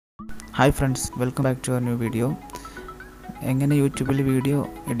Hi friends, welcome back to our new video. എങ്ങനെ യൂട്യൂബിൽ video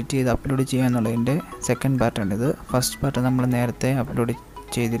edit ചെയ്ത് upload ചെയ്യാന്നുള്ളതിൻ്റെ second പാർട്ടാണ് ഇത്. ഫസ്റ്റ് പാർട്ട് നമ്മൾ നേരത്തെ അപ്ലോഡ്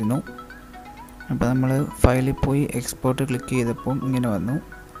ചെയ്തിരുന്നു. അപ്പോൾ നമ്മൾ ഫയലിൽ പോയി എക്സ്പോർട്ട് ക്ലിക്ക് ചെയ്തപ്പോൾ ഇങ്ങനെ വന്നു.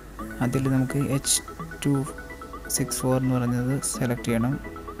 അതിൽ നമുക്ക് H264 എന്ന് പറഞ്ഞത് സെലക്ട് ചെയ്യണം,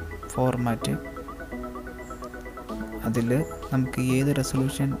 ഫോർമാറ്റ്. അതിൽ നമുക്ക് ഏത്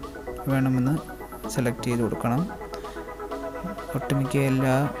റെസൊല്യൂഷൻ വേണമെന്ന് സെലക്ട് ചെയ്ത് കൊടുക്കണം. ഒട്ടുമിക്ക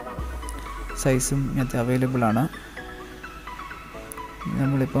എല്ലാ സൈസും ഇതിനകത്ത് അവൈലബിൾ ആണ്.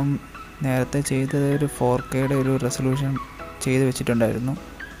 നമ്മളിപ്പം നേരത്തെ ചെയ്തത് ഒരു 4Kയുടെ ഒരു റെസൊല്യൂഷൻ ചെയ്ത് വെച്ചിട്ടുണ്ടായിരുന്നു.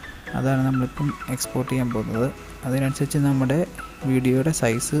 അതാണ് നമ്മളിപ്പം എക്സ്പോർട്ട് ചെയ്യാൻ പോകുന്നത്. അതിനനുസരിച്ച് നമ്മുടെ വീഡിയോയുടെ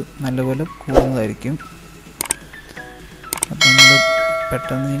സൈസ് നല്ലപോലെ കൂടുന്നതായിരിക്കും. അപ്പം നമ്മൾ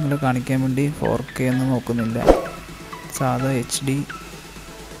പെട്ടെന്ന് നിങ്ങൾ കാണിക്കാൻ വേണ്ടി 4K ഒന്നും നോക്കുന്നില്ല, സാധാ HD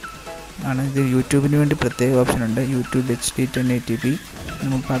ആണ്. ഇത് യൂട്യൂബിന് വേണ്ടി പ്രത്യേക ഓപ്ഷൻ ഉണ്ട്, യൂട്യൂബ് HD 1080p.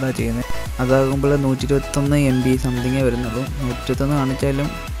 നമുക്ക് അതാ ചെയ്യുന്നത്. അതാകുമ്പോൾ 121 MB സംതിങ്ങേ വരുന്നുള്ളൂ. 121 കാണിച്ചാലും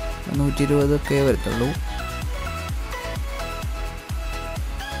 120 വരത്തുള്ളൂ.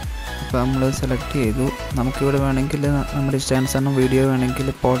 അപ്പോൾ നമ്മൾ സെലക്ട് ചെയ്തു. നമുക്കിവിടെ വേണമെങ്കിൽ നമ്മുടെ ഇഷ്ടാനുസരണം വീഡിയോ വേണമെങ്കിൽ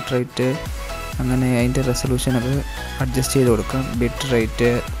പോർട്രേറ്റ് അങ്ങനെ അതിൻ്റെ റെസൊല്യൂഷനൊക്കെ അഡ്ജസ്റ്റ് ചെയ്ത് കൊടുക്കാം. Bit rate,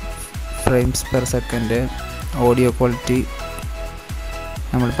 frames per second, audio quality.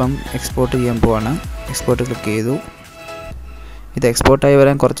 നമ്മളിപ്പം എക്സ്പോർട്ട് ചെയ്യാൻ പോവാണ്. എക്സ്പോർട്ട് ക്ലിക്ക് ചെയ്തു. ഇത് എക്സ്പോർട്ടായി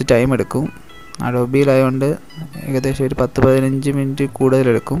വരാൻ കുറച്ച് ടൈം എടുക്കും. അഡോബിയിലായതുകൊണ്ട് ഏകദേശം ഒരു 10-15 മിനിറ്റ്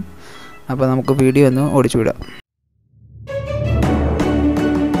കൂടുതലെടുക്കും. അപ്പോൾ നമുക്ക് വീഡിയോ ഒന്ന് ഓടിച്ചു വിടാം.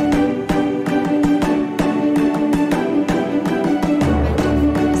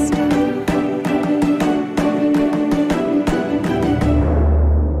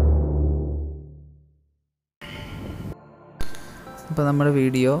 അപ്പോൾ നമ്മുടെ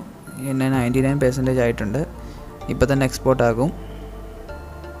വീഡിയോ 99% ആയിട്ടുണ്ട്. ഇപ്പോൾ തന്നെ എക്സ്പോർട്ട് ആകും.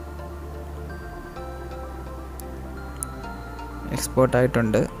 എക്സ്പോർട്ട്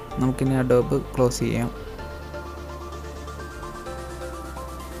ആയിട്ടുണ്ട്. നമുക്കിനി അഡോബ് ക്ലോസ് ചെയ്യാം.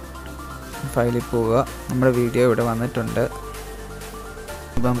 ഫയലിൽ പോവുക. നമ്മുടെ വീഡിയോ ഇവിടെ വന്നിട്ടുണ്ട്.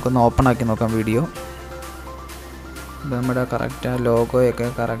 ഇപ്പോൾ നമുക്കൊന്ന് ഓപ്പൺ ആക്കി നോക്കാം വീഡിയോ. ഇപ്പോൾ നമ്മുടെ കറക്റ്റ് ലോഗോയൊക്കെ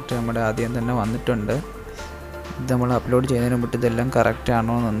കറക്റ്റ് നമ്മുടെ ആദ്യം തന്നെ വന്നിട്ടുണ്ട്. ഇത് നമ്മൾ അപ്ലോഡ് ചെയ്യുന്നതിന് മുമ്പ് ഇതെല്ലാം കറക്റ്റ്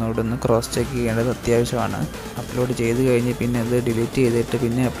ആണോ എന്നൊന്നുകൂടെ ഒന്ന് ക്രോസ് ചെക്ക് ചെയ്യേണ്ടത് അത്യാവശ്യമാണ്. അപ്ലോഡ് ചെയ്ത് കഴിഞ്ഞ് പിന്നെ അത് ഡിലീറ്റ് ചെയ്തിട്ട്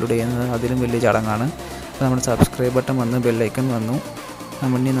പിന്നെ അപ്ലോഡ് ചെയ്യുന്നത് അതിലും വലിയ ചടങ്ങാണ്. അപ്പോൾ നമ്മുടെ സബ്സ്ക്രൈബ് ബട്ടൺ വന്ന് ബെല്ലൈക്കൺ വന്നു.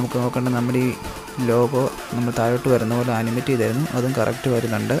 ഇനി നമുക്ക് നോക്കേണ്ടത് നമ്മുടെ ഈ ലോഗോ നമ്മൾ താഴോട്ട് വരുന്ന പോലെ ആനിമേറ്റ് ചെയ്തായിരുന്നു, അതും കറക്റ്റ്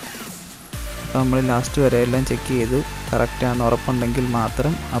വരുന്നുണ്ട്. അപ്പോൾ നമ്മൾ ലാസ്റ്റ് വരെ എല്ലാം ചെക്ക് ചെയ്തു കറക്റ്റാണെന്ന് ഉറപ്പുണ്ടെങ്കിൽ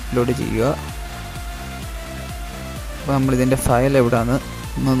മാത്രം അപ്ലോഡ് ചെയ്യുക. അപ്പോൾ നമ്മളിതിൻ്റെ ഫയൽ എവിടെയാണെന്ന്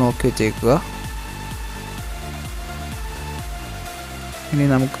ഒന്ന് നോക്കി വെച്ചേക്കുക. ഇനി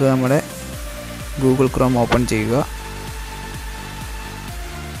നമുക്ക് നമ്മുടെ ഗൂഗിൾ ക്രോം ഓപ്പൺ ചെയ്യുക.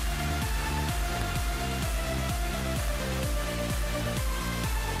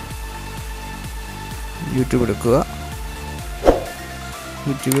 യൂട്യൂബ് എടുക്കുക.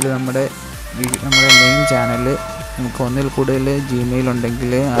 യൂട്യൂബിൽ നമ്മുടെ മെയിൻ ചാനൽ, നമുക്ക് ഒന്നിൽ കൂടുതൽ ജിമെയിൽ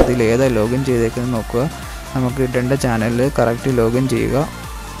ഉണ്ടെങ്കിൽ അതിലേതാ ലോഗിൻ ചെയ്തേക്കുന്നത് നോക്കുക. നമുക്ക് ഇടേണ്ട ചാനൽ കറക്റ്റ് ലോഗിൻ ചെയ്യുക.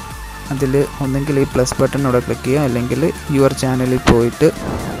 അതിൽ ഒന്നെങ്കിൽ ഈ പ്ലസ് ബട്ടൺ അവിടെ ക്ലിക്ക് ചെയ്യുക, അല്ലെങ്കിൽ യുവർ ചാനലിൽ പോയിട്ട്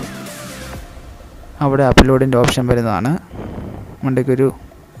അവിടെ അപ്ലോഡിൻ്റെ ഓപ്ഷൻ വരുന്നതാണ്. മണ്ടയ്ക്കൊരു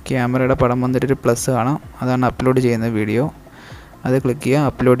ക്യാമറയുടെ പടം വന്നിട്ടൊരു പ്ലസ് കാണാം, അതാണ് അപ്ലോഡ് ചെയ്യുന്ന വീഡിയോ. അത് ക്ലിക്ക്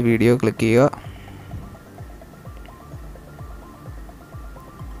ചെയ്യുക, അപ്ലോഡ് വീഡിയോ ക്ലിക്ക് ചെയ്യുക.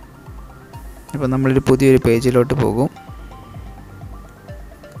 അപ്പോൾ നമ്മളൊരു പുതിയൊരു പേജിലോട്ട് പോകും.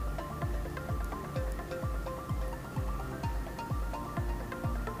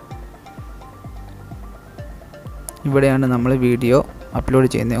 ഇവിടെയാണ് നമ്മൾ വീഡിയോ അപ്ലോഡ്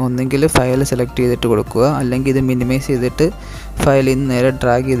ചെയ്യുന്നത്. ഒന്നെങ്കിൽ ഫയൽ സെലക്ട് ചെയ്തിട്ട് കൊടുക്കുക, അല്ലെങ്കിൽ ഇത് മിനിമൈസ് ചെയ്തിട്ട് ഫയലിൽ നിന്ന് നേരെ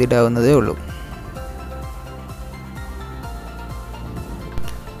ഡ്രാഗ് ചെയ്തിടാവുന്നതേ ഉള്ളൂ.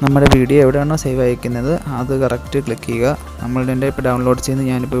 നമ്മുടെ വീഡിയോ എവിടെയാണോ സേവ് അയക്കുന്നത് അത് കറക്റ്റ് ക്ലിക്ക് ചെയ്യുക. നമ്മളുടെ ഇപ്പോൾ ഡൗൺലോഡ് ചെയ്യുന്നത്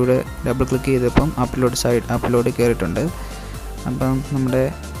ഞാനിപ്പോൾ ഇവിടെ ഡബിൾ ക്ലിക്ക് ചെയ്തപ്പം അപ്ലോഡ് കയറിയിട്ടുണ്ട്. അപ്പം നമ്മുടെ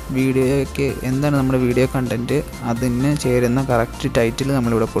വീഡിയോയ്ക്ക് എന്താണ് നമ്മുടെ വീഡിയോ കണ്ടൻറ്റ് അതിന് ചേരുന്ന കറക്റ്റ് ടൈറ്റിൽ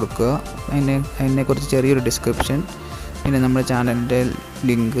നമ്മളിവിടെ കൊടുക്കുക. അതിനെക്കുറിച്ച് ചെറിയൊരു ഡിസ്ക്രിപ്ഷൻ, പിന്നെ നമ്മുടെ ചാനലിൻ്റെ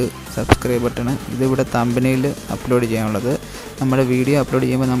ലിങ്ക്, സബ്സ്ക്രൈബ് ബട്ടണ്. ഇതിവിടെ തമ്പനെയിൽ അപ്ലോഡ് ചെയ്യാനുള്ളത്. നമ്മുടെ വീഡിയോ അപ്ലോഡ്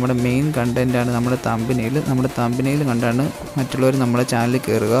ചെയ്യുമ്പോൾ നമ്മുടെ മെയിൻ കണ്ടൻറ്റാണ് നമ്മുടെ തമ്പനെയിൽ. നമ്മുടെ തമ്പനെയിൽ കണ്ടാണ് മറ്റുള്ളവർ നമ്മുടെ ചാനലിൽ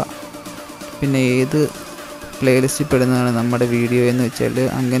കയറുക. പിന്നെ ഏത് പ്ലേലിസ്റ്റിൽ പെടുന്നതാണ് നമ്മുടെ വീഡിയോ എന്ന് വെച്ചാൽ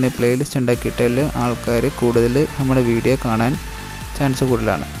അങ്ങനെ പ്ലേലിസ്റ്റ് ഉണ്ടാക്കിയിട്ടാൽ ആൾക്കാർ കൂടുതൽ നമ്മുടെ വീഡിയോ കാണാൻ ചാൻസ്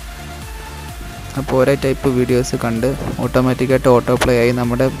കൂടുതലാണ്. അപ്പോൾ ഒരേ ടൈപ്പ് വീഡിയോസ് കണ്ട് ഓട്ടോമാറ്റിക്കായിട്ട് ഓട്ടോ പ്ലേ ആയി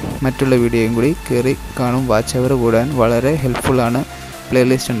നമ്മുടെ മറ്റുള്ള വീഡിയോയും കൂടി കയറി കാണും. വാച്ച് അവർ കൂടാൻ വളരെ ഹെൽപ്ഫുള്ളാണ്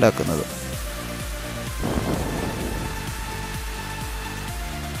പ്ലേലിസ്റ്റ് ഉണ്ടാക്കുന്നത്.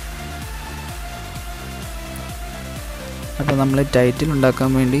 അപ്പോൾ നമ്മൾ ടൈറ്റിൽ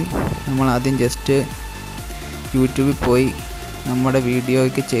ഉണ്ടാക്കാൻ വേണ്ടി നമ്മൾ ആദ്യം ജസ്റ്റ് യൂട്യൂബിൽ പോയി നമ്മുടെ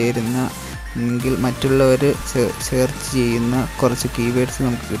വീഡിയോയ്ക്ക് ചേരുന്ന എങ്കിൽ മറ്റുള്ളവർ സെർച്ച് ചെയ്യുന്ന കുറച്ച് കീവേഡ്സ്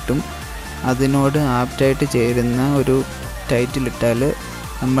നമുക്ക് കിട്ടും. അതിനോട് ആപ്റ്റായിട്ട് ചേരുന്ന ഒരു ടൈറ്റിൽ ഇട്ടാൽ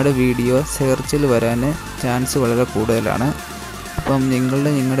നമ്മുടെ വീഡിയോ സെർച്ചിൽ വരാൻ ചാൻസ് വളരെ കൂടുതലാണ്. അപ്പം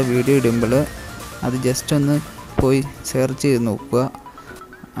നിങ്ങളുടെ വീഡിയോ ഇടുമ്പോൾ അത് ജസ്റ്റ് ഒന്ന് പോയി സെർച്ച് ചെയ്ത് നോക്കുക.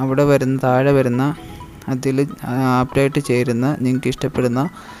 അവിടെ താഴെ വരുന്ന അതിൽ ആപ്റ്റായിട്ട് ചേരുന്ന നിങ്ങൾക്ക് ഇഷ്ടപ്പെടുന്ന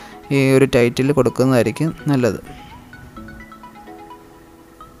ഈ ഒരു ടൈറ്റിൽ കൊടുക്കുന്നതായിരിക്കും നല്ലത്.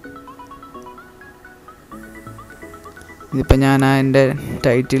 ഇതിപ്പോൾ ഞാൻ എൻ്റെ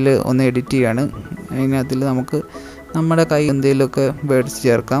ടൈറ്റിൽ ഒന്ന് എഡിറ്റ് ചെയ്യാണ്. അതിനകത്തിൽ നമുക്ക് നമ്മുടെ കൈ എന്തെങ്കിലുമൊക്കെ വേർഡ്സ്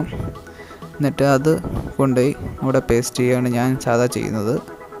ചേർക്കാം. എന്നിട്ട് അത് കൊണ്ടുപോയി അവിടെ പേസ്റ്റ് ചെയ്യുകയാണ് ഞാൻ സാധാ ചെയ്യുന്നത്.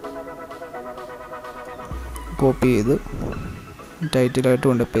 കോപ്പി ചെയ്ത് ടൈറ്റിലായിട്ട്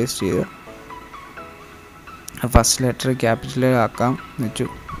കൊണ്ട് പേസ്റ്റ് ചെയ്ത് ഫസ്റ്റ് ലെറ്റർ ക്യാപിറ്റൽ ആക്കാം എന്ന് വെച്ചു.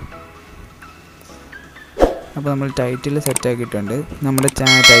 അപ്പോൾ നമ്മൾ ടൈറ്റിൽ സെറ്റാക്കിയിട്ടുണ്ട്. നമ്മുടെ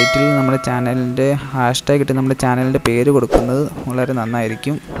ടൈറ്റിൽ നമ്മുടെ ചാനലിൻ്റെ ഹാഷ്ടാഗ് ഇട്ട് നമ്മുടെ ചാനലിൻ്റെ പേര് കൊടുക്കുന്നത് വളരെ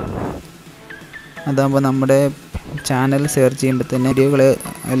നന്നായിരിക്കും. അതാകുമ്പോൾ നമ്മുടെ ചാനൽ സെർച്ച് ചെയ്യുമ്പോൾ തന്നെ വീഡിയോകൾ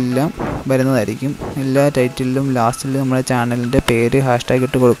എല്ലാം വരുന്നതായിരിക്കും. എല്ലാ ടൈറ്റിലും ലാസ്റ്റിൽ നമ്മുടെ ചാനലിൻ്റെ പേര് ഹാഷ്ടാഗ്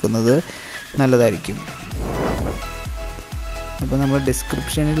ഇട്ട് കൊടുക്കുന്നത് നല്ലതായിരിക്കും. അപ്പോൾ നമ്മൾ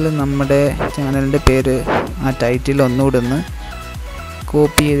ഡിസ്ക്രിപ്ഷനിൽ നമ്മുടെ ചാനലിൻ്റെ പേര് ആ ടൈറ്റിൽ ഒന്നുകൂടെ ഒന്ന്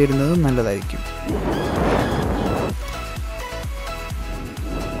കോപ്പി ചെയ്തിടുന്നത് നല്ലതായിരിക്കും.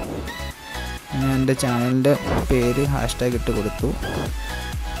 ഞാൻ എൻ്റെ ചാനലിൻ്റെ പേര് ഹാഷ്ടാഗ് ഇട്ട് കൊടുത്തു.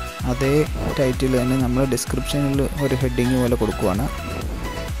 അതേ ടൈറ്റിൽ തന്നെ നമ്മൾ ഡിസ്ക്രിപ്ഷനിൽ ഒരു ഹെഡിങ് പോലെ കൊടുക്കുവാണ്.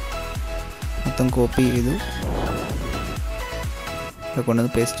 മൊത്തം കോപ്പി ചെയ്തു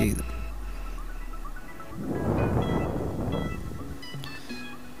കൊണ്ടുവന്ന് പേസ്റ്റ് ചെയ്തു.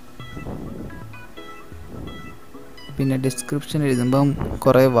 പിന്നെ ഡിസ്ക്രിപ്ഷൻ എഴുതുമ്പം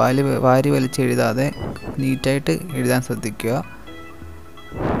കുറേ വാരി വലിച്ച് എഴുതാതെ നീറ്റായിട്ട് എഴുതാൻ ശ്രദ്ധിക്കുക.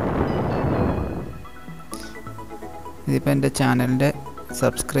 ഇതിപ്പോൾ എൻ്റെ ചാനലിൻ്റെ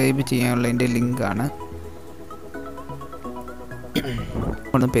സബ്സ്ക്രൈബ് ചെയ്യാനുള്ളതിൻ്റെ ലിങ്കാണ്.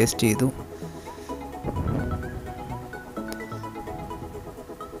 ഒന്ന് പേസ്റ്റ് ചെയ്തു.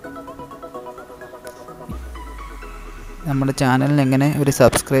 നമ്മുടെ ചാനലിന് എങ്ങനെ ഒരു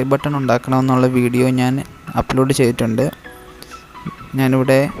സബ്സ്ക്രൈബ് ബട്ടൺ ഉണ്ടാക്കണമെന്നുള്ള വീഡിയോ ഞാൻ അപ്ലോഡ് ചെയ്തിട്ടുണ്ട്.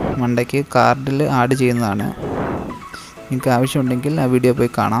 ഞാനിവിടെ മണ്ടയ്ക്ക് കാർഡിൽ ആഡ് ചെയ്യുന്നതാണ്. നിങ്ങൾക്ക് ആവശ്യമുണ്ടെങ്കിൽ ആ വീഡിയോ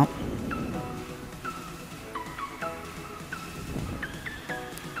പോയി കാണാം.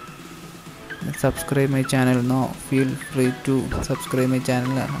 സബ്സ്ക്രൈബ് മൈ ചാനൽ എന്നോ feel free to subscribe my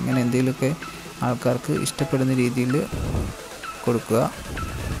channel അങ്ങനെ എന്തെങ്കിലുമൊക്കെ ആൾക്കാർക്ക് ഇഷ്ടപ്പെടുന്ന രീതിയിൽ കൊടുക്കുക.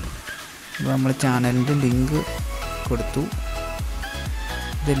 അപ്പോൾ നമ്മൾ ചാനലിൻ്റെ ലിങ്ക് കൊടുത്തു.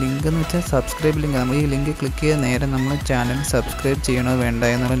 ഇത് ലിങ്ക് എന്ന് വെച്ചാൽ സബ്സ്ക്രൈബ് ലിങ്ക്. നമ്മൾ ഈ ലിങ്ക് ക്ലിക്ക് ചെയ്ത നേരെ നമ്മൾ ചാനൽ സബ്സ്ക്രൈബ് ചെയ്യണോ വേണ്ട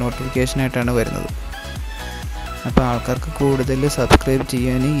എന്നുള്ള നോട്ടിഫിക്കേഷനായിട്ടാണ് വരുന്നത്. അപ്പോൾ ആൾക്കാർക്ക് കൂടുതൽ സബ്സ്ക്രൈബ്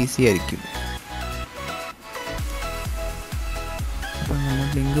ചെയ്യാൻ ഈസി ആയിരിക്കും. അപ്പോൾ നമ്മൾ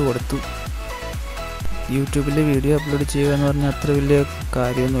ലിങ്ക് കൊടുത്തു. യൂട്യൂബിൽ വീഡിയോ അപ്ലോഡ് ചെയ്യുക എന്ന് പറഞ്ഞാൽ അത്ര വലിയ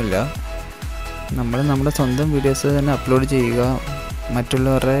കാര്യമൊന്നുമില്ല. നമ്മൾ നമ്മുടെ സ്വന്തം വീഡിയോസ് തന്നെ അപ്ലോഡ് ചെയ്യുക.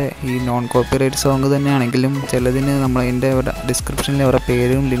 മറ്റുള്ളവരുടെ ഈ നോൺ കോപ്പിറൈറ്റ് സോങ് തന്നെയാണെങ്കിലും ചിലതിന് നമ്മൾ അതിൻ്റെ ഡിസ്ക്രിപ്ഷനിൽ അവരുടെ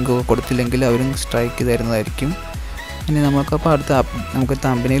പേരും ലിങ്കും ഒക്കെ കൊടുത്തില്ലെങ്കിൽ അവരും സ്ട്രൈക്ക് തരുന്നതായിരിക്കും. ഇനി നമുക്കപ്പോൾ നമുക്ക്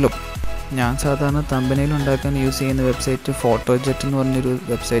തമ്പനെയിലും ഞാൻ സാധാരണ തമ്പനെയിൽ ഉണ്ടാക്കാൻ യൂസ് ചെയ്യുന്ന വെബ്സൈറ്റ് ഫോട്ടോജെറ്റ് എന്ന് പറഞ്ഞൊരു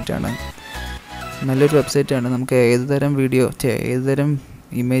വെബ്സൈറ്റാണ്. നല്ലൊരു വെബ്സൈറ്റാണ്. നമുക്ക് ഏതുതരം വീഡിയോ ഏതുതരം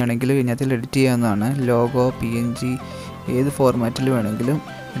ഇമേജ് ആണെങ്കിലും ഇതിനകത്തിൽ എഡിറ്റ് ചെയ്യാവുന്നതാണ്. ലോഗോ PNG ഏത് ഫോർമാറ്റിൽ വേണമെങ്കിലും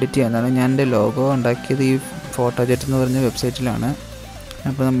എഡിറ്റ് ചെയ്യാവുന്നതാണ്. ഞാൻ എൻ്റെ ലോഗോ ഉണ്ടാക്കിയത് ഈ ഫോട്ടോജെറ്റ് എന്ന് പറഞ്ഞ വെബ്സൈറ്റിലാണ്.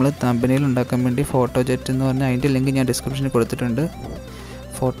 അപ്പോൾ നമ്മൾ തമ്പനെയിൽ ഉണ്ടാക്കാൻ വേണ്ടി ഫോട്ടോജെറ്റ് എന്ന് പറഞ്ഞാൽ അതിൻ്റെ ലിങ്ക് ഞാൻ ഡിസ്ക്രിപ്ഷനിൽ കൊടുത്തിട്ടുണ്ട്.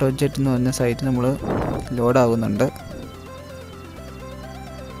 ഫോട്ടോജെറ്റ് എന്ന് പറഞ്ഞ സൈറ്റ് നമ്മൾ ലോഡാകുന്നുണ്ട്.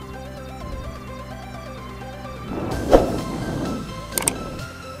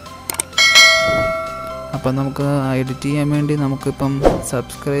 അപ്പം നമുക്ക് എഡിറ്റ് ചെയ്യാൻ വേണ്ടി നമുക്കിപ്പം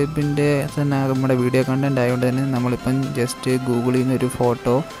സബ്സ്ക്രൈബിൻ്റെ തന്നെ നമ്മുടെ വീഡിയോ കണ്ടൻറ് ആയതുകൊണ്ട് തന്നെ നമ്മളിപ്പം ജസ്റ്റ് ഗൂഗിളിൽ നിന്ന് ഒരു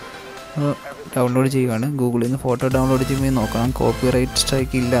ഫോട്ടോ ഡൗൺലോഡ് ചെയ്യുകയാണ്. ഗൂഗിളിൽ നിന്ന് ഫോട്ടോ ഡൗൺലോഡ് ചെയ്യുമ്പോൾ നോക്കണം കോപ്പിറൈറ്റ്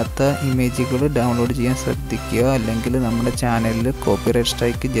സ്ട്രൈക്ക് ഇല്ലാത്ത ഇമേജുകൾ ഡൗൺലോഡ് ചെയ്യാൻ ശ്രദ്ധിക്കുക. അല്ലെങ്കിൽ നമ്മുടെ ചാനലിൽ കോപ്പിറൈറ്റ്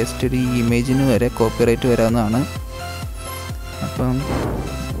സ്ട്രൈക്ക് ജസ്റ്റ് ഒരു ഇമേജിന് വരെ കോപ്പിറൈറ്റ് വരാവുന്നതാണ്. അപ്പം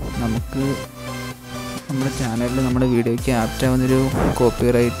നമുക്ക് നമ്മുടെ ചാനലിൽ നമ്മുടെ വീഡിയോയ്ക്ക് ആപ്റ്റ് ആവുന്നൊരു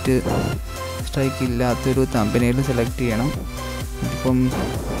കോപ്പിറൈറ്റ് സ്ട്രൈക്ക് ഇല്ലാത്തൊരു തമ്പനെയിൽ സെലക്ട് ചെയ്യണം. ഇപ്പം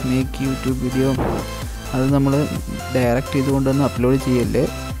മേക്ക് യൂട്യൂബ് വീഡിയോ അത് നമ്മൾ ഡയറക്റ്റ് ചെയ്തുകൊണ്ടൊന്നും അപ്ലോഡ് ചെയ്യല്ലേ.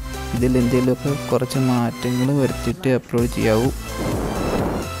 ഇതിൽ എന്തെങ്കിലുമൊക്കെ കുറച്ച് മാറ്റങ്ങൾ വരുത്തിയിട്ട് അപ്ലോഡ് ചെയ്യാവൂ.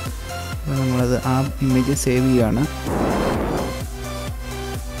 അപ്പോൾ നമ്മളത് ആ ഇമേജ് സേവ് ചെയ്യുകയാണ്.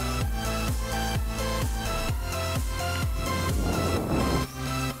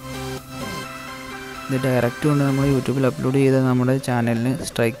 ഇത് ഡയറക്റ്റ് കൊണ്ട് നമ്മൾ യൂട്യൂബിൽ അപ്ലോഡ് ചെയ്താൽ നമ്മുടെ ചാനലിന്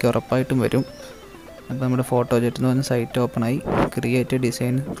സ്ട്രൈക്ക് ഉറപ്പായിട്ടും വരും. അപ്പോൾ നമ്മുടെ ഫോട്ടോജെറ്റ് എന്ന് പറഞ്ഞ സൈറ്റ് ഓപ്പണായി ക്രിയേറ്റ്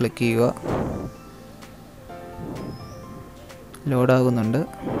ഡിസൈൻ ക്ലിക്ക് ചെയ്യുക. ലോഡാകുന്നുണ്ട്.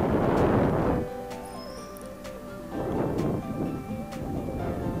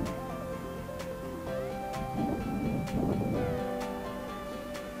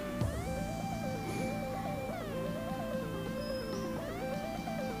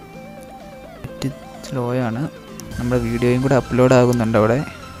 സ്ലോ ആണ്. നമ്മുടെ വീഡിയോയും കൂടെ അപ്ലോഡ് ആകുന്നുണ്ട് അവിടെ,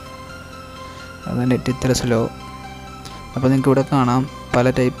 അത് നെറ്റ് ഇത്ര സ്ലോ. അപ്പോൾ നിങ്ങൾക്ക് ഇവിടെ കാണാം പല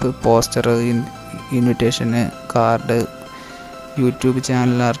type poster, ഇൻവിറ്റേഷന്, card, YouTube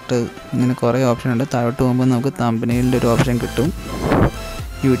channel art, ഇങ്ങനെ കുറേ ഓപ്ഷൻ ഉണ്ട്. താഴോട്ട് പോകുമ്പോൾ നമുക്ക് തമ്പനെയിലിൻ്റെ ഒരു ഓപ്ഷൻ കിട്ടും.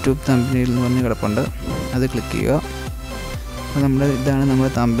 യൂട്യൂബ് തമ്പനെയിൽ എന്ന് പറഞ്ഞ് കിടപ്പുണ്ട്, അത് ക്ലിക്ക് ചെയ്യുക. അപ്പോൾ ഇതാണ്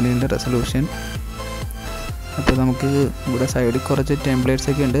നമ്മുടെ തമ്പനെയിലിൻ്റെ റെസൊല്യൂഷൻ. അപ്പോൾ നമുക്ക് ഇവിടെ സൈഡിൽ കുറച്ച് ടെംപ്ലേറ്റ്സ്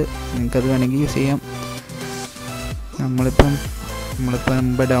ഒക്കെ ഉണ്ട്, നിങ്ങൾക്കത് വേണമെങ്കിൽ യൂസ് ചെയ്യാം. നമ്മളിപ്പോൾ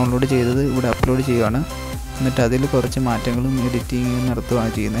മുമ്പ് ഡൗൺലോഡ് ചെയ്തത് ഇവിടെ അപ്ലോഡ് ചെയ്യുകയാണ്. എന്നിട്ട് അതിൽ കുറച്ച് മാറ്റങ്ങളും എഡിറ്റിങ്ങും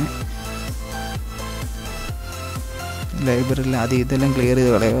നടത്തുകയാണ് ചെയ്യുന്നത്. ലൈബ്രറിയിൽ ഇതെല്ലാം ക്ലിയർ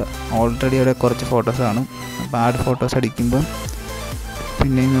ചെയ്ത് കളയുക. ഓൾറെഡി അവിടെ കുറച്ച് ഫോട്ടോസ് കാണും. അപ്പോൾ ആഡ് ഫോട്ടോസ് അടിക്കുമ്പോൾ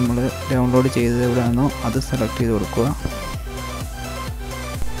പിന്നെയും നമ്മൾ ഡൗൺലോഡ് ചെയ്തത് എവിടെയാണോ അത് സെലക്ട് ചെയ്ത് കൊടുക്കുക.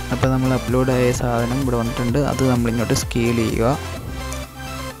 അപ്പോൾ നമ്മൾ അപ്ലോഡ് ആയ സാധനം ഇവിടെ വന്നിട്ടുണ്ട്, അത് നമ്മളിങ്ങോട്ട് സ്കെയിൽ ചെയ്യുക.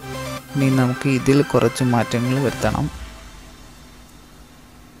 ഇനി നമുക്ക് ഇതിൽ കുറച്ച് മാറ്റങ്ങൾ വരുത്തണം.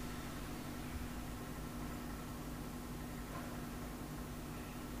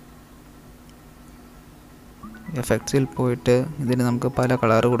 എഫക്ട്സിൽ പോയിട്ട് ഇതിന് നമുക്ക് പല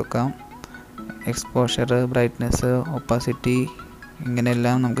കളർ കൊടുക്കാം. എക്സ്പോഷർ, ബ്രൈറ്റ്നെസ്, ഒപ്പാസിറ്റി,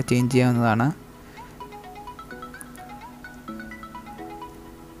 ഇങ്ങനെയെല്ലാം നമുക്ക് ചേഞ്ച് ചെയ്യാവുന്നതാണ്.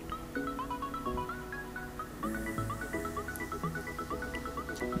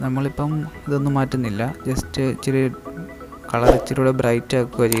 നമ്മളിപ്പം ഇതൊന്നും മാറ്റുന്നില്ല, ജസ്റ്റ് ഇച്ചിരി കളർ ഇച്ചിരി കൂടെ ബ്രൈറ്റ്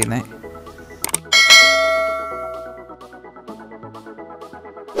ആക്കുക ചെയ്യുന്നത്.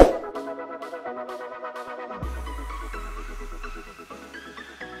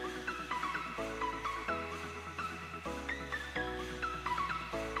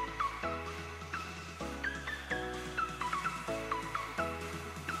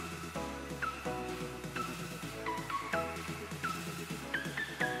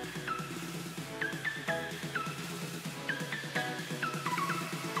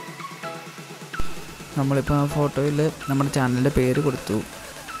 നമ്മളിപ്പോൾ ആ ഫോട്ടോയിൽ നമ്മുടെ ചാനലിൻ്റെ പേര് കൊടുത്തു.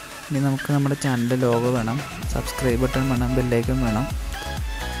 ഇനി നമുക്ക് നമ്മുടെ ചാനലിൻ്റെ ലോഗോ വേണം, സബ്സ്ക്രൈബ് ബട്ടൺ വേണം, ബെല്ലൈക്കൺ വേണം.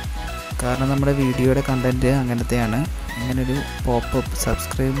 കാരണം നമ്മുടെ വീഡിയോയുടെ കണ്ടൻറ്റ് അങ്ങനത്തെയാണ്. ഇങ്ങനൊരു പോപ്പപ്പ്,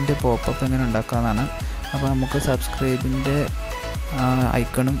 സബ്സ്ക്രൈബിൻ്റെ പോപ്പപ്പ് എങ്ങനെ ഉണ്ടാക്കാമെന്നാണ്. അപ്പോൾ നമുക്ക് സബ്സ്ക്രൈബിൻ്റെ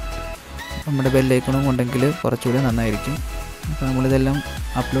ഐക്കണും നമ്മുടെ ബെല്ലൈക്കണും ഉണ്ടെങ്കിൽ കുറച്ചുകൂടി നന്നായിരിക്കും. അപ്പോൾ നമ്മളിതെല്ലാം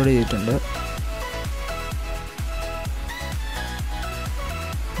അപ്ലോഡ് ചെയ്തിട്ടുണ്ട്.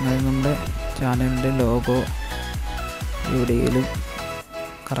 അതായത് നമ്മുടെ ചാനലിൻ്റെ ലോഗോ എവിടെയെങ്കിലും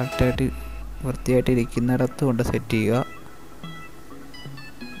കറക്റ്റായിട്ട് വൃത്തിയായിട്ട് ഇരിക്കുന്നിടത്ത് കൊണ്ട് സെറ്റ് ചെയ്യുക.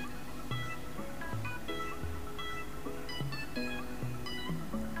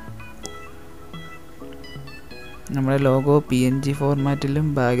 നമ്മുടെ ലോഗോ PNG ഫോർമാറ്റിലും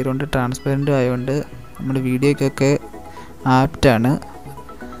ബാക്ക്ഗ്രൗണ്ട് ട്രാൻസ്പെറൻറ്റും ആയതുകൊണ്ട് നമ്മുടെ വീഡിയോയ്ക്കൊക്കെ ആപ്റ്റാണ്.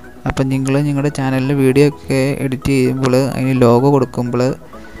 അപ്പം നിങ്ങളുടെ ചാനലിൽ വീഡിയോ ഒക്കെ എഡിറ്റ് ചെയ്യുമ്പോൾ അതിന് ലോഗോ കൊടുക്കുമ്പോൾ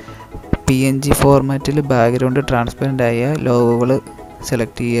PNG ഫോർമാറ്റിൽ ബാക്ക്ഗ്രൗണ്ട് ട്രാൻസ്പെറൻ്റ് ആയ ലോഗോകൾ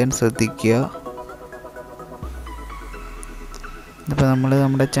സെലക്ട് ചെയ്യാൻ ശ്രദ്ധിക്കുക. അപ്പോൾ നമ്മൾ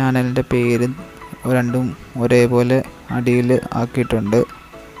നമ്മുടെ ചാനലിൻ്റെ പേര് രണ്ടും ഒരേപോലെ അടിയിൽ ആക്കിയിട്ടുണ്ട്.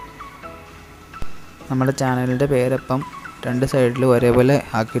 നമ്മുടെ ചാനലിൻ്റെ പേരപ്പം രണ്ട് സൈഡിലും ഒരേപോലെ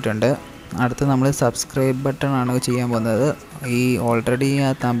ആക്കിയിട്ടുണ്ട്. അടുത്ത് നമ്മൾ സബ്സ്ക്രൈബ് ബട്ടൺ ആണ് ചെയ്യാൻ പോകുന്നത്. ഈ ഓൾറെഡി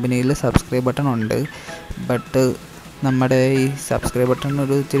ആ തമ്പനെയിൽ സബ്സ്ക്രൈബ് ബട്ടൺ ഉണ്ട്, ബട്ട് നമ്മുടെ ഈ സബ്സ്ക്രൈബ് ബട്ടൺ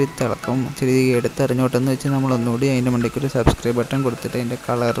ഒരു ഇച്ചിരി തിളക്കം ഇച്ചിരി എടുത്തെറിഞ്ഞോട്ടെന്ന് വെച്ച് നമ്മൾ ഒന്നുകൂടി അതിൻ്റെ മണ്ടയ്ക്ക് ഒരു സബ്സ്ക്രൈബ് ബട്ടൺ കൊടുത്തിട്ട് അതിൻ്റെ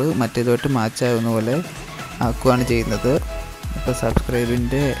കളറ് മറ്റേതുമായിട്ട് മാച്ച് ആകുന്ന പോലെ ആക്കുകയാണ് ചെയ്യുന്നത്. അപ്പോൾ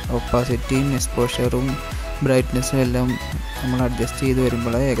സബ്സ്ക്രൈബിൻ്റെ ഒപ്പാസിറ്റിയും എക്സ്പോഷറും ബ്രൈറ്റ്നെസ്സും എല്ലാം നമ്മൾ അഡ്ജസ്റ്റ് ചെയ്ത്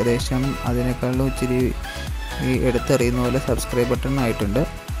വരുമ്പോൾ ഏകദേശം അതിനേക്കാളും ഇച്ചിരി ഈ എടുത്തെറിയുന്ന പോലെ സബ്സ്ക്രൈബ് ബട്ടൺ ആയിട്ടുണ്ട്.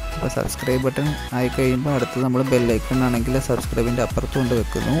 അപ്പോൾ സബ്സ്ക്രൈബ് ബട്ടൺ ആയി കഴിയുമ്പോൾ അടുത്ത് നമ്മൾ ബെല്ലൈക്കൺ ആണെങ്കിൽ സബ്സ്ക്രൈബിൻ്റെ അപ്പുറത്ത് കൊണ്ട്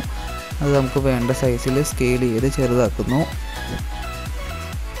വെക്കുന്നു. അത് നമുക്ക് വേണ്ട സൈസിൽ സ്കെയിൽ ചെയ്ത് ചെറുതാക്കുന്നു.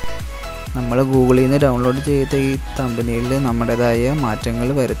 നമ്മൾ ഗൂഗിളിൽ നിന്ന് ഡൗൺലോഡ് ചെയ്ത ഈ തമ്പനെയിൽ നമ്മുടേതായ മാറ്റങ്ങൾ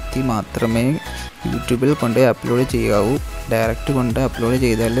വരുത്തി മാത്രമേ യൂട്യൂബിൽ കൊണ്ട് അപ്ലോഡ് ചെയ്യാവൂ. ഡയറക്റ്റ് കൊണ്ട് അപ്ലോഡ്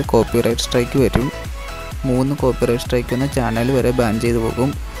ചെയ്താൽ കോപ്പിറൈറ്റ് സ്ട്രൈക്ക് വരും. 3 കോപ്പിറൈറ്റ് സ്ട്രൈക്ക് എന്ന ചാനൽ വരെ ബാൻ ചെയ്തു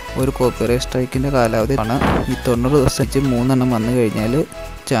പോകും. ഒരു കോപ്പിറൈറ്റ് സ്ട്രൈക്കിൻ്റെ കാലാവധി ആണ്. ഈ 90 ദിവസം വെച്ച് 3 എണ്ണം വന്നു കഴിഞ്ഞാൽ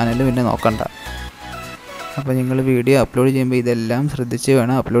ചാനൽ പിന്നെ നോക്കണ്ട. അപ്പോൾ നിങ്ങൾ വീഡിയോ അപ്ലോഡ് ചെയ്യുമ്പോൾ ഇതെല്ലാം ശ്രദ്ധിച്ച്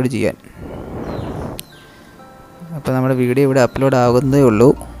വേണം അപ്ലോഡ് ചെയ്യാൻ. അപ്പോൾ നമ്മുടെ വീഡിയോ ഇവിടെ അപ്ലോഡ് ആകുന്നതേ ഉള്ളൂ.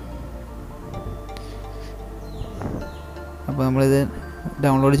 അപ്പോൾ നമ്മളിത്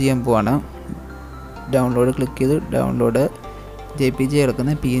ഡൗൺലോഡ് ചെയ്യാൻ പോവാണ്. ഡൗൺലോഡ് ക്ലിക്ക് ചെയ്ത് ഡൗൺലോഡ് JPG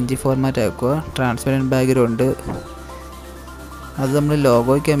എടുക്കുന്ന PNG ഫോർമാറ്റ് ആക്കുക. ട്രാൻസ്പെറൻറ്റ് ബാക്ക്ഗ്രൗണ്ട് അത് നമ്മൾ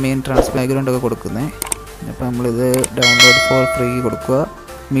ലോഗോയ്ക്ക് മെയിൻ ബാക്ക്ഗ്രൗണ്ടൊക്കെ കൊടുക്കുന്നത്. അപ്പോൾ നമ്മളിത് ഡൗൺലോഡ് ഫോർ ഫ്രീ കൊടുക്കുക.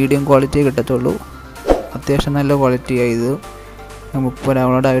 മീഡിയം ക്വാളിറ്റി കിട്ടത്തുള്ളൂ. അത്യാവശ്യം നല്ല ക്വാളിറ്റി ആയത് ഇപ്പോൾ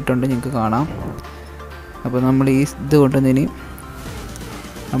ഡൗൺലോഡ് ആയിട്ടുണ്ട്, നിങ്ങൾക്ക് കാണാം. അപ്പോൾ നമ്മൾ ഈ ഇത് കൊണ്ടുവന്നിനി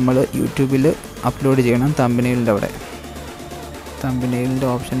നമ്മൾ യൂട്യൂബിൽ അപ്ലോഡ് ചെയ്യണം. തമ്പനെയിലിൻ്റെ അവിടെ തമ്പനെയിലിൻ്റെ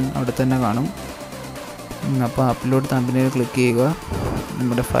ഓപ്ഷൻ അവിടെ തന്നെ കാണും. അപ്പോൾ അപ്ലോഡ് തമ്പനെയിൽ ക്ലിക്ക് ചെയ്യുക.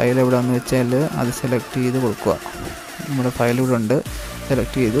 നമ്മുടെ ഫയൽ എവിടെയാണെന്ന് വെച്ചാൽ അത് സെലക്ട് ചെയ്ത് കൊടുക്കുക. നമ്മുടെ ഫയൽ ഇവിടെ ഉണ്ട്,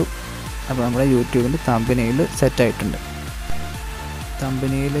 സെലക്ട് ചെയ്തു. അപ്പോൾ നമ്മുടെ യൂട്യൂബിൻ്റെ തമ്പനെയിൽ സെറ്റായിട്ടുണ്ട്.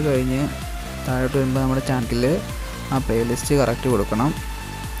 തമ്പനെയിൽ കഴിഞ്ഞ് താഴോട്ട് വരുമ്പോൾ നമ്മുടെ ചാനലിൽ ആ പ്ലേലിസ്റ്റ് കറക്റ്റ് കൊടുക്കണം.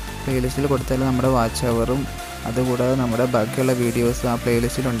 പ്ലേലിസ്റ്റിൽ കൊടുത്താൽ നമ്മുടെ വാച്ച് അവറും അതുകൂടാതെ നമ്മുടെ ബാക്കിയുള്ള വീഡിയോസ് ആ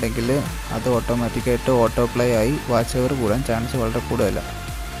പ്ലേലിസ്റ്റിലുണ്ടെങ്കിൽ അത് ഓട്ടോമാറ്റിക്കായിട്ട് ഓട്ടോ പ്ലേ ആയി വാച്ച് അവർ കൂടാൻ ചാൻസ് വളരെ കൂടുതലാണ്.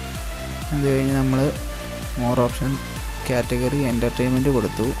 അത് കഴിഞ്ഞ് നമ്മൾ മോർ ഓപ്ഷൻ കാറ്റഗറി എൻ്റർടൈൻമെൻറ്റ്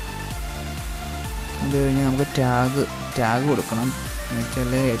കൊടുത്തു. അത് കഴിഞ്ഞ് നമുക്ക് ടാഗ് കൊടുക്കണം. എന്ന്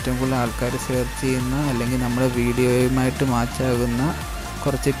വെച്ചാൽ ഏറ്റവും കൂടുതൽ ആൾക്കാർ സെർച്ച് ചെയ്യുന്ന അല്ലെങ്കിൽ നമ്മുടെ വീഡിയോയുമായിട്ട് മാച്ചാകുന്ന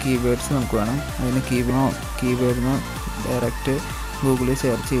കുറച്ച് കീവേഡ്സ് നമുക്ക് വേണം. അതിന് കീവേഡിനോ ഡയറക്റ്റ് ഗൂഗിളിൽ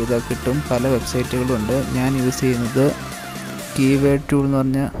സെർച്ച് ചെയ്താൽ കിട്ടും. പല വെബ്സൈറ്റുകളുണ്ട്. ഞാൻ യൂസ് ചെയ്യുന്നത് കീവേഡ് ടൂൾ എന്ന്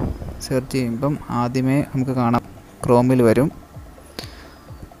പറഞ്ഞ സെർച്ച് ചെയ്യുമ്പം ആദ്യമേ നമുക്ക് കാണാം, ക്രോമിൽ വരും.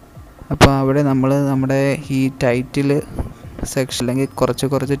 അപ്പോൾ അവിടെ നമ്മൾ നമ്മുടെ ഈ ടൈറ്റിൽ സെക്ഷൻ അല്ലെങ്കിൽ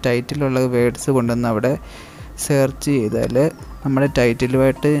കുറച്ച് ടൈറ്റിലുള്ള വേർഡ്സ് കൊണ്ടുവന്ന് അവിടെ സെർച്ച് ചെയ്താൽ നമ്മുടെ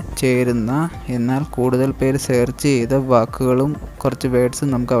ടൈറ്റിലുമായിട്ട് ചേരുന്ന എന്നാൽ കൂടുതൽ പേര് സെർച്ച് ചെയ്ത വാക്കുകളും കുറച്ച്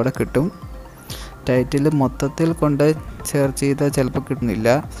വേർഡ്സും നമുക്ക് അവിടെ കിട്ടും. ടൈറ്റിൽ മൊത്തത്തിൽ കൊണ്ട് സെർച്ച് ചെയ്താൽ ചിലപ്പോൾ കിട്ടുന്നില്ല,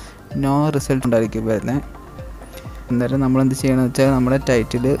 നോ റിസൾട്ട് ഉണ്ടായിരിക്കും വരുന്നത്. അന്നേരം നമ്മളെന്ത് ചെയ്യണമെന്ന് വെച്ചാൽ നമ്മുടെ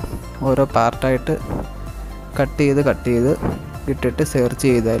ടൈറ്റിൽ ഓരോ പാർട്ടായിട്ട് കട്ട് ചെയ്ത് ഇട്ടിട്ട് സെർച്ച്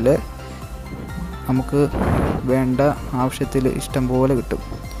ചെയ്താൽ നമുക്ക് വേണ്ട ആവശ്യത്തിൽ ഇഷ്ടം പോലെ കിട്ടും.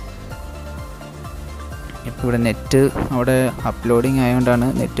 ഇപ്പോൾ ഇവിടെ നെറ്റ് അവിടെ അപ്ലോഡിങ് ആയതുകൊണ്ടാണ്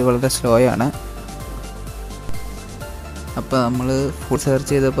നെറ്റ് വളരെ സ്ലോ ആണ്. അപ്പോൾ നമ്മൾ ഫുൾ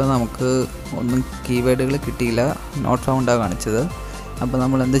സെർച്ച് ചെയ്തപ്പോൾ നമുക്ക് ഒന്നും കീവേഡുകൾ കിട്ടിയില്ല, നോട്ട് ഫൗണ്ടാണ് കാണിച്ചത്. അപ്പോൾ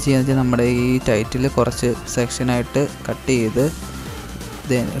നമ്മൾ എന്ത് ചെയ്യുക വെച്ചാൽ നമ്മുടെ ഈ ടൈറ്റിൽ കുറച്ച് സെക്ഷനായിട്ട് കട്ട് ചെയ്ത്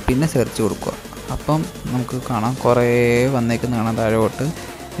പിന്നെ സെർച്ച് കൊടുക്കുക. അപ്പം നമുക്ക് കാണാം കുറേ വന്നേക്കുന്ന കാണാം താഴോട്ട്.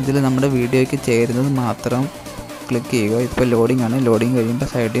 ഇതിൽ നമ്മുടെ വീഡിയോയ്ക്ക് ചേരുന്നത് മാത്രം ക്ലിക്ക് ചെയ്യുക. ഇപ്പോൾ ലോഡിംഗ് ആണ്. ലോഡിങ് കഴിയുമ്പോൾ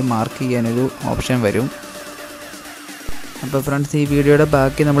സൈഡിൽ മാർക്ക് ചെയ്യാനൊരു ഓപ്ഷൻ വരും. അപ്പോൾ ഫ്രണ്ട്സ്, ഈ വീഡിയോയുടെ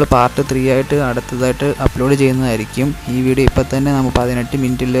ബാക്കി നമ്മൾ പാർട്ട് 3 ആയിട്ട് അടുത്തതായിട്ട് അപ്ലോഡ് ചെയ്യുന്നതായിരിക്കും. ഈ വീഡിയോ ഇപ്പോൾ തന്നെ നമ്മൾ 18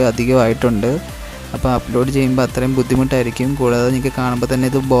 മിനിറ്റിൽ അധികമായിട്ടുണ്ട്. അപ്പോൾ അപ്ലോഡ് ചെയ്യുമ്പോൾ അത്രയും ബുദ്ധിമുട്ടായിരിക്കും. കൂടാതെ നിങ്ങൾക്ക് കാണുമ്പോൾ തന്നെ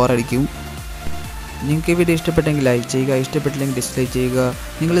ഇത് ബോറടിക്കും. നിങ്ങൾക്ക് ഈ വീഡിയോ ഇഷ്ടപ്പെട്ടെങ്കിൽ ലൈക്ക് ചെയ്യുക, ഇഷ്ടപ്പെട്ടില്ലെങ്കിൽ ഡിസ്ലൈക്ക് ചെയ്യുക.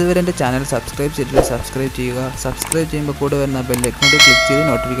 നിങ്ങൾ ഇതുവരെ എൻ്റെ ചാനൽ സബ്സ്ക്രൈബ് ചെയ്തിട്ടില്ല, സബ്സ്ക്രൈബ് ചെയ്യുക. സബ്സ്ക്രൈബ് ചെയ്യുമ്പോൾ കൂടെ വരുന്ന ബെൽ ഐക്കണിൽ ക്ലിക്ക് ചെയ്ത്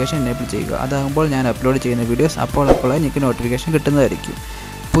നോട്ടിഫിക്കേഷൻ എനേബിൾ ചെയ്യുക. അതാകുമ്പോൾ ഞാൻ അപ്ലോഡ് ചെയ്യുന്ന വീഡിയോസ് അപ്പോഴായി നിങ്ങൾക്ക് നോട്ടിഫിക്കേഷൻ കിട്ടുന്നതായിരിക്കും.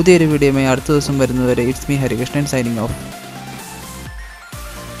 പുതിയൊരു വീഡിയോയുമായി അടുത്ത ദിവസം വരുന്നതുവരെ it's me Harikrishnan signing off.